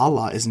that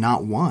Allah is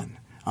not one,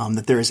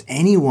 that there is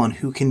anyone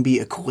who can be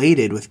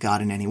equated with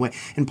God in any way.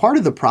 And part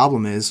of the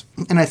problem is,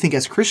 and I think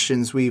as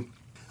Christians, we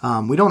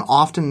don't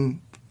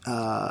often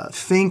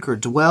think or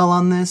dwell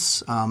on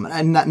this,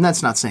 and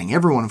that's not saying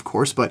everyone, of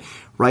course, but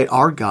right,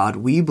 our God,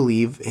 we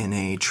believe in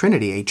a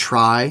Trinity, a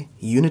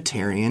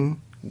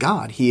tri-Unitarian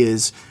God. He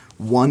is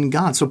one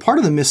God. So part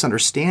of the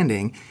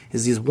misunderstanding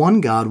is he's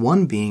one God,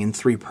 one being in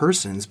three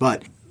persons.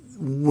 But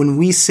when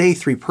we say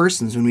three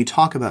persons, when we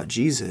talk about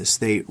Jesus,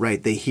 they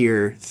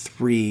hear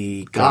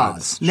three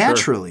gods.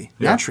 Naturally.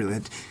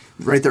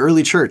 Right, the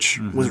early church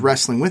was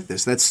wrestling with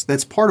this.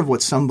 That's part of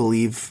what some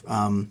believe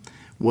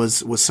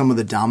was some of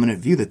the dominant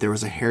view, that there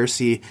was a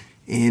heresy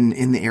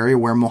in the area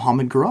where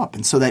Muhammad grew up,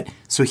 and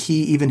so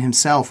he even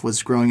himself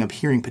was growing up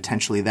hearing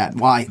potentially that.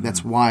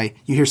 That's why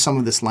you hear some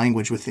of this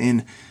language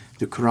within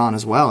the Quran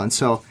as well. And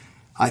so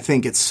I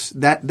think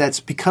that's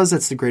because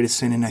that's the greatest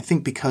sin, and I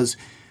think because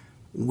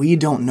we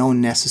don't know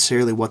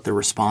necessarily what they're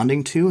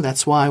responding to.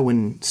 That's why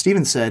when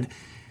Stephen said,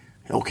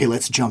 okay,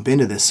 let's jump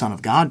into this Son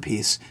of God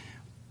piece,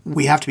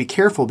 we have to be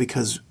careful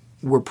because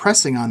we're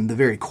pressing on the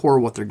very core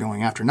of what they're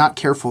going after. Not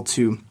careful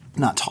to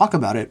not talk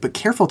about it, but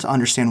careful to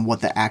understand what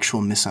the actual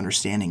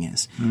misunderstanding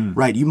is.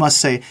 Right? You must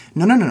say,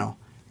 no.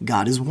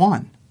 God is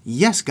one.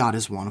 Yes, God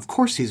is one. Of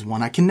course he's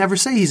one. I can never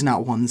say he's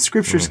not one. The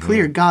scripture is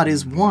clear. God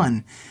is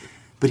one.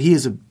 But he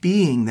is a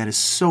being that is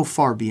so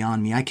far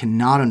beyond me. I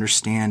cannot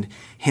understand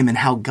him, and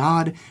how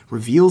God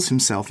reveals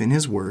himself in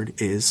his word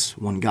is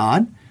one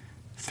God,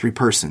 three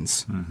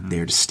persons. They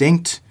are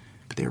distinct,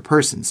 but they are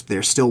persons.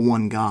 They're still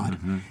one God.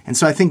 And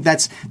so I think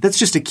that's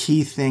just a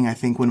key thing. I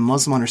think when a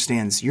Muslim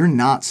understands, you're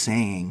not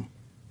saying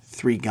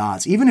three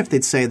gods. Even if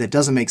they'd say that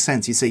doesn't make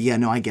sense, you say, yeah,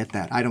 no, I get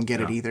that. I don't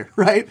get it either,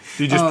 right?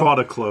 You just pull out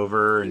a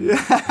clover and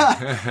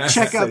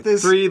check out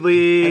this 3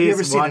 leaves. Have you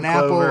ever seen an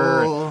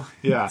clover. apple?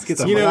 Yeah. Let's get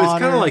some It's water.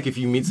 kind of like if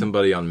you meet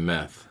somebody on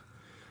meth.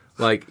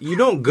 Like, you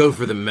don't go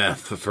for the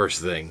meth the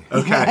first thing.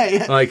 Okay.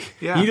 Yeah. Like,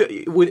 Yeah.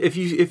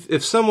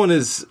 if someone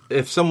is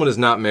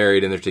not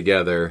married and they're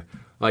together,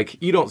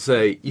 like, you don't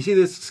say, you see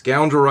this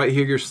scoundrel right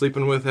here you're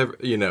sleeping with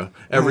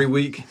every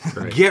week?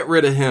 Right. Get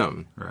rid of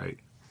him. Right.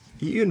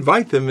 You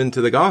invite them into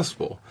the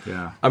gospel.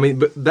 Yeah.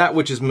 But that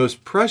which is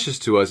most precious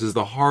to us is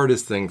the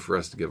hardest thing for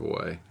us to give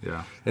away.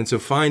 Yeah. And so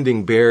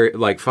finding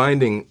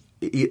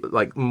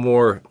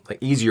more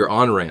easier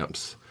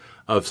on-ramps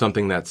of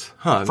something that's,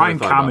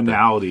 Find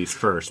commonalities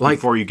first Like-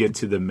 before you get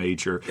to the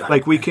major.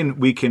 Like we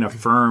can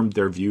affirm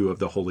their view of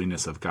the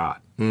holiness of God,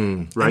 right?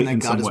 And that In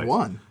God some is way.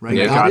 one, right?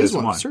 Yeah, God God is is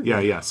one, one.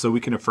 certainly. Yeah. So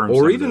we can affirm. Or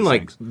some of even those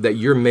like things. that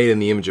you're made in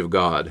the image of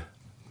God.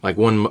 Like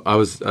some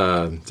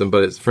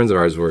friends of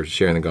ours were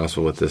sharing the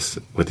gospel with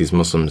these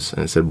Muslims,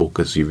 and it said, well,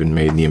 because you've been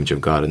made in the image of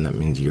God, and that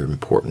means you're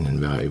important and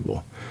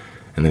valuable,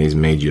 and then he's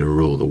made you to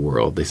rule the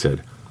world. They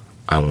said,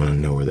 I want to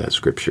know where that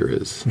scripture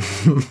is.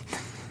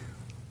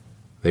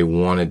 They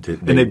wanted to,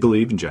 and they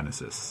believe in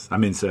Genesis.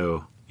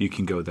 So you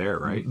can go there,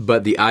 right?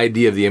 but the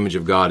idea of the image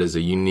of God is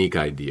a unique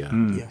idea.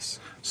 Yes.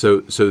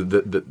 So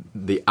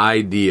the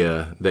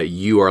idea that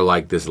you are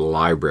like this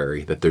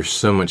library, that there's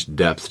so much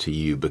depth to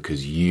you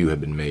because you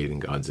have been made in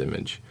God's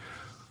image,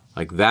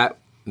 like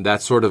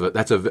that's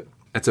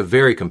a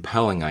very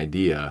compelling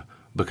idea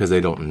because they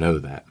don't know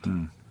that,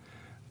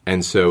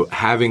 and so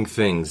having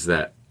things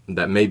that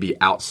may be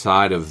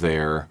outside of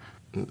their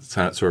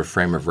sort of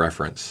frame of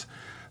reference,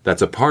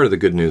 that's a part of the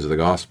good news of the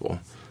gospel,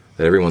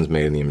 that everyone's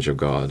made in the image of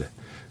God,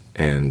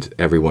 and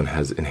everyone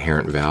has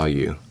inherent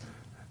value.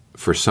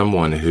 For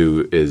someone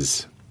who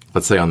is,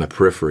 let's say, on the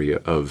periphery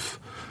of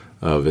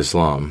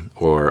Islam,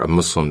 or a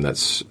Muslim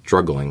that's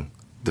struggling,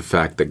 the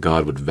fact that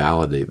God would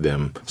validate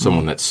them,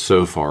 someone that's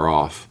so far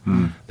off,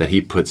 that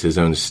he puts his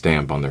own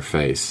stamp on their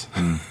face.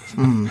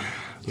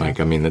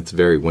 That's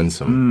very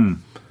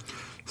winsome.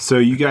 So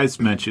you guys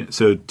mentioned,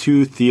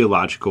 two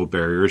theological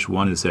barriers.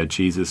 One is that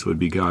Jesus would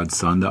be God's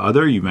son. The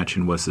other you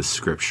mentioned was the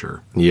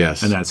scripture.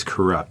 Yes. And that's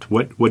corrupt.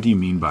 What do you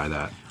mean by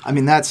that?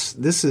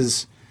 This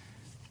is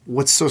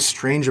what's so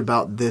strange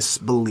about this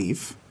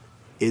belief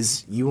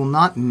is you will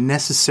not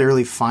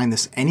necessarily find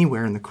this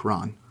anywhere in the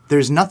Quran.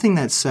 There's nothing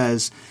that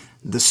says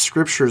the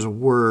scriptures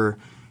were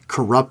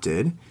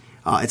corrupted.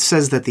 It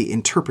says that the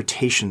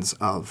interpretations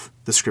of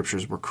the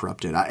scriptures were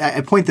corrupted.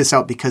 I point this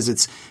out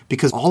because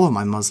all of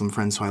my Muslim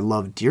friends who I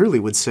love dearly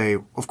would say,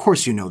 of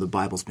course you know the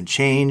Bible's been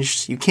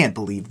changed. You can't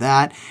believe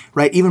that,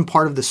 right? Even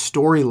part of the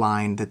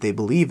storyline that they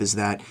believe is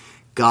that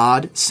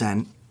God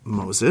sent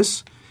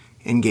Moses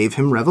and gave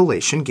him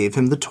revelation, gave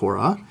him the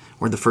Torah,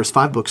 or the first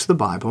 5 books of the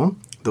Bible.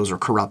 Those are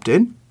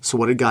corrupted. So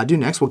what did God do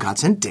next? Well, God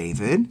sent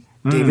David.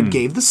 David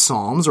gave the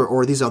Psalms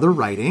or these other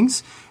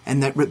writings,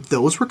 and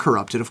those were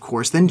corrupted, of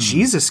course. Then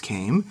Jesus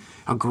came,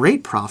 a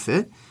great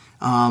prophet,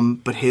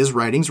 but his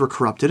writings were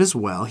corrupted as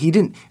well. He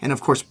didn't, and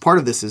of course, part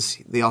of this is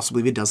they also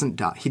believe he doesn't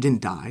die. He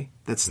didn't die.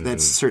 That's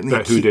certainly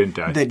That who didn't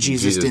die? That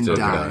Jesus didn't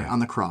die on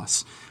the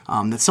cross.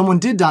 That someone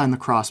did die on the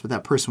cross, but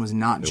that person was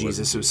not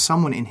Jesus. It was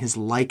someone in his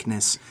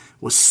likeness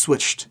was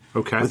switched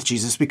with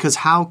Jesus, because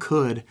how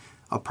could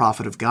a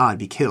prophet of God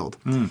be killed,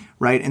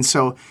 right? And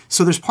so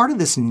there's part of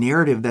this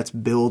narrative that's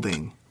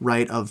building,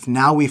 right, of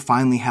now we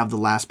finally have the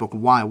last book.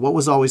 Why? What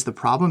was always the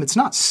problem? It's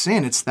not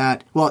sin. It's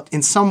that, well,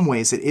 in some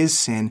ways it is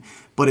sin,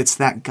 but it's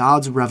that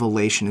God's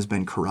revelation has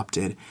been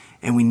corrupted,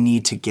 and we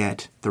need to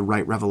get the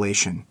right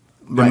revelation.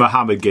 Right? And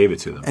Muhammad gave it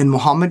to them. And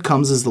Muhammad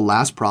comes as the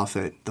last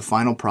prophet, the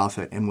final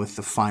prophet, and with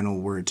the final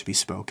word to be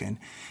spoken.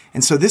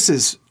 And so this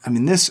is,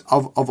 this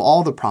of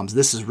all the problems,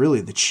 this is really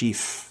the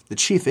chief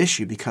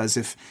issue, because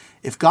if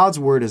God's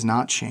word is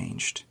not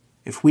changed,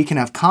 if we can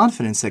have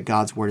confidence that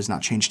God's word is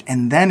not changed,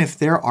 and then if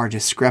there are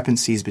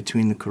discrepancies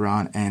between the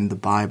Quran and the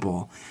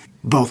Bible,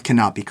 both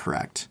cannot be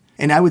correct.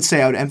 And I would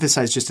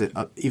emphasize just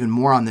even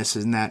more on this,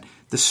 in that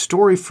the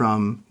story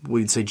from,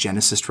 we'd say,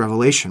 Genesis to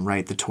Revelation,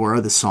 right? The Torah,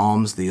 the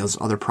Psalms, the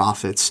other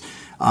prophets,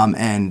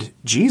 and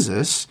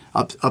Jesus,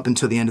 up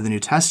until the end of the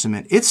New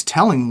Testament, it's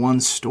telling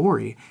one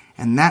story.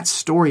 And that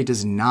story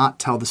does not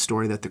tell the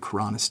story that the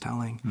Quran is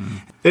telling.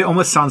 It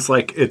almost sounds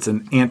like it's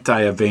an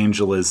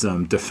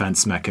anti-evangelism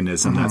defense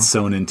mechanism that's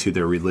sewn into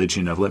their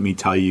religion of, let me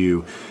tell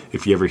you,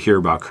 if you ever hear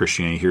about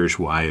Christianity, here's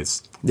why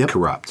it's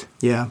corrupt.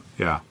 Yeah.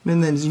 Yeah.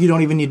 And then you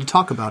don't even need to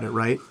talk about it,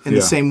 right? In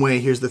the same way,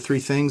 here's the 3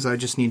 things, I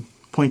just need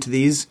point to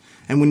these.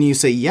 And when you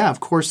say, yeah,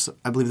 of course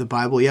I believe the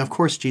Bible. Yeah, of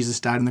course Jesus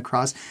died on the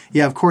cross.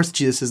 Yeah, of course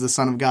Jesus is the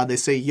Son of God. They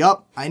say,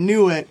 yup, I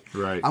knew it.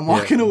 Right. I'm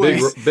walking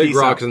away. Big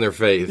rocks in their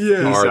faith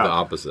are the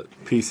opposite.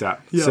 Peace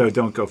out. Yeah. So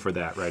don't go for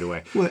that right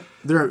away. Well,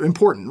 they're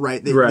important,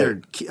 right?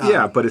 Right.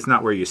 But it's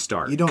not where you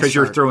start. You don't because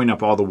you're start. throwing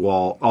up all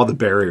the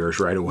barriers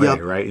right away,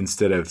 Yep. right?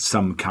 Instead of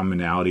some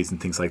commonalities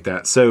and things like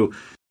that. So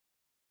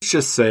let's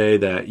just say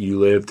that you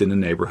lived in a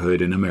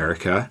neighborhood in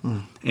America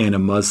and a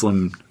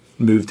Muslim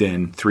moved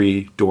in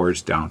 3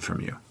 doors down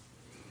from you.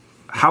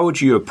 How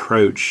would you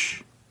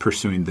approach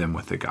pursuing them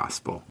with the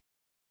gospel?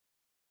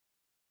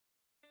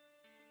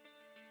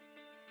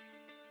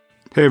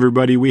 Hey,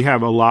 everybody. We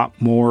have a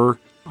lot more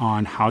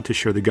on how to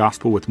share the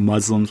gospel with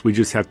Muslims. We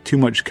just have too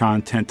much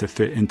content to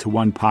fit into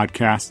one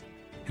podcast.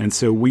 And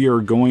so we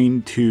are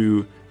going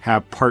to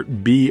have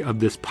part B of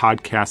this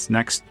podcast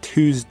next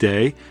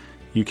Tuesday.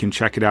 You can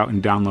check it out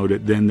and download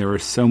it then. There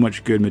is so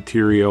much good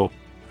material.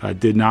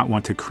 Did not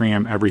want to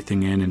cram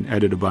everything in and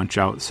edit a bunch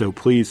out. So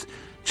please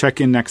check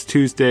in next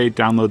Tuesday,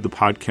 download the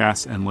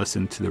podcast, and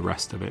listen to the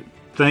rest of it.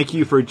 Thank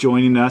you for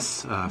joining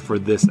us for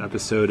this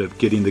episode of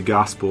Getting the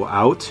Gospel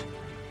Out.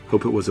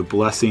 Hope it was a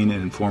blessing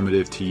and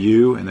informative to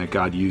you, and that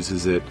God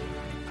uses it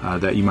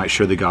that you might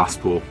share the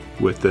gospel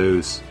with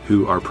those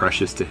who are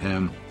precious to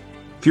Him.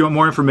 If you want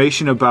more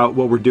information about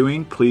what we're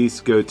doing,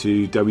 please go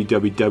to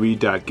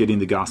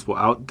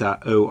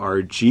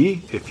www.gettingthegospelout.org.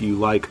 If you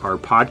like our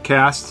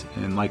podcast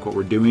and like what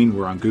we're doing,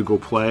 we're on Google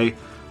Play,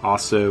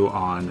 also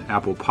on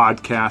Apple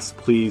Podcasts.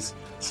 Please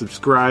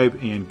subscribe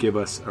and give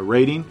us a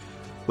rating.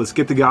 Let's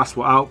get the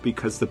gospel out,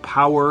 because the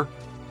power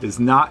is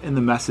not in the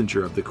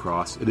messenger of the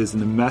cross. It is in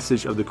the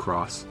message of the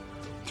cross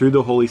through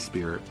the Holy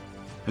Spirit.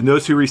 And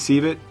those who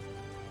receive it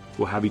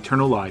will have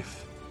eternal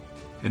life,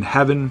 and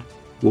heaven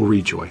will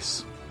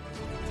rejoice.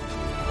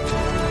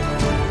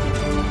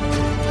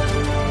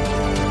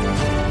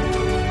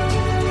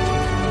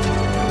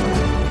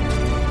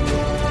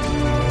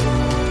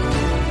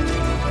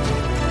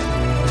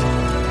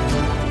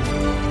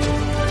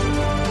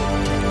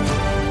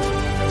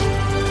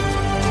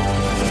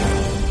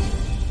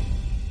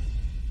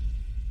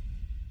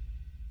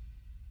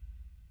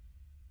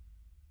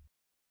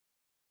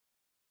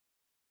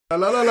 La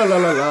la la la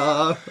la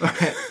la.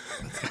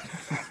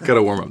 Got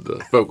to warm up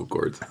the vocal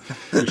cords.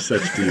 You're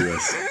such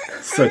divas.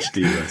 Such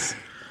divas.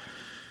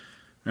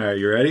 All right,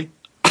 you ready?